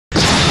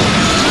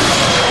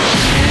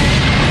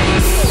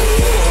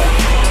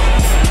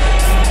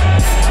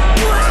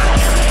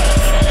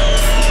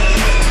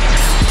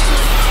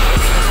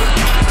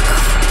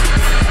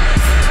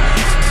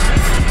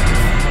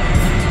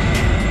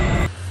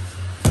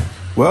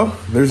well,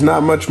 there's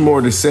not much more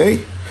to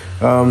say.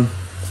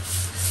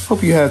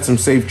 Hope you had some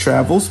safe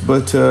travels,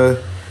 but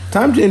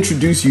time to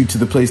introduce you to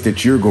the place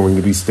that you're going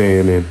to be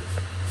staying in.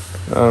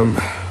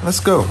 Let's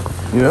go,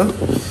 you know?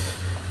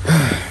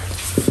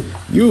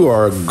 You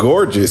are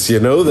gorgeous, you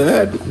know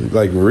that?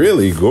 Like,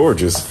 really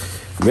gorgeous.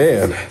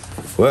 Man,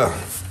 well,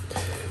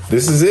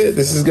 this is it.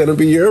 This is gonna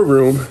be your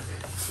room.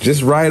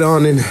 Just right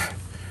on in.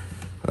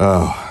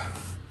 Oh,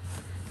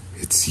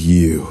 it's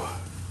you.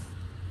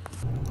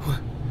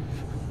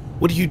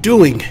 What are you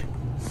doing?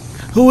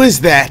 Who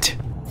is that?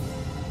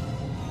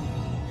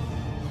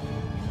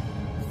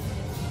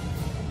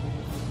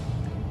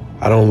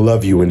 I don't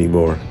love you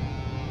anymore.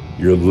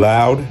 You're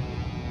loud.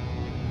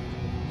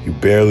 You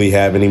barely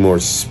have any more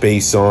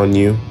space on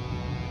you.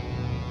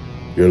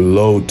 Your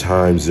load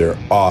times are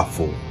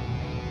awful.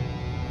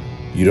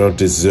 You don't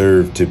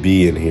deserve to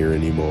be in here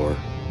anymore.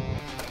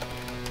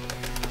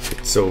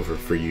 It's over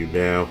for you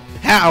now.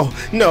 How?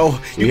 No,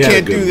 you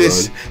can't do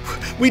this.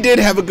 We did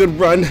have a good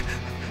run.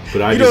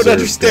 But you don't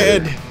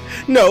understand. Better.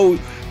 No,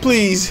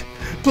 please,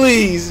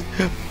 please.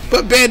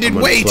 But Bandit,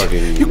 wait!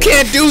 You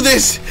can't do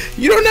this!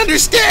 You don't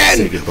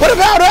understand! What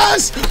about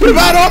us? What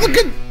about all the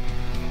good...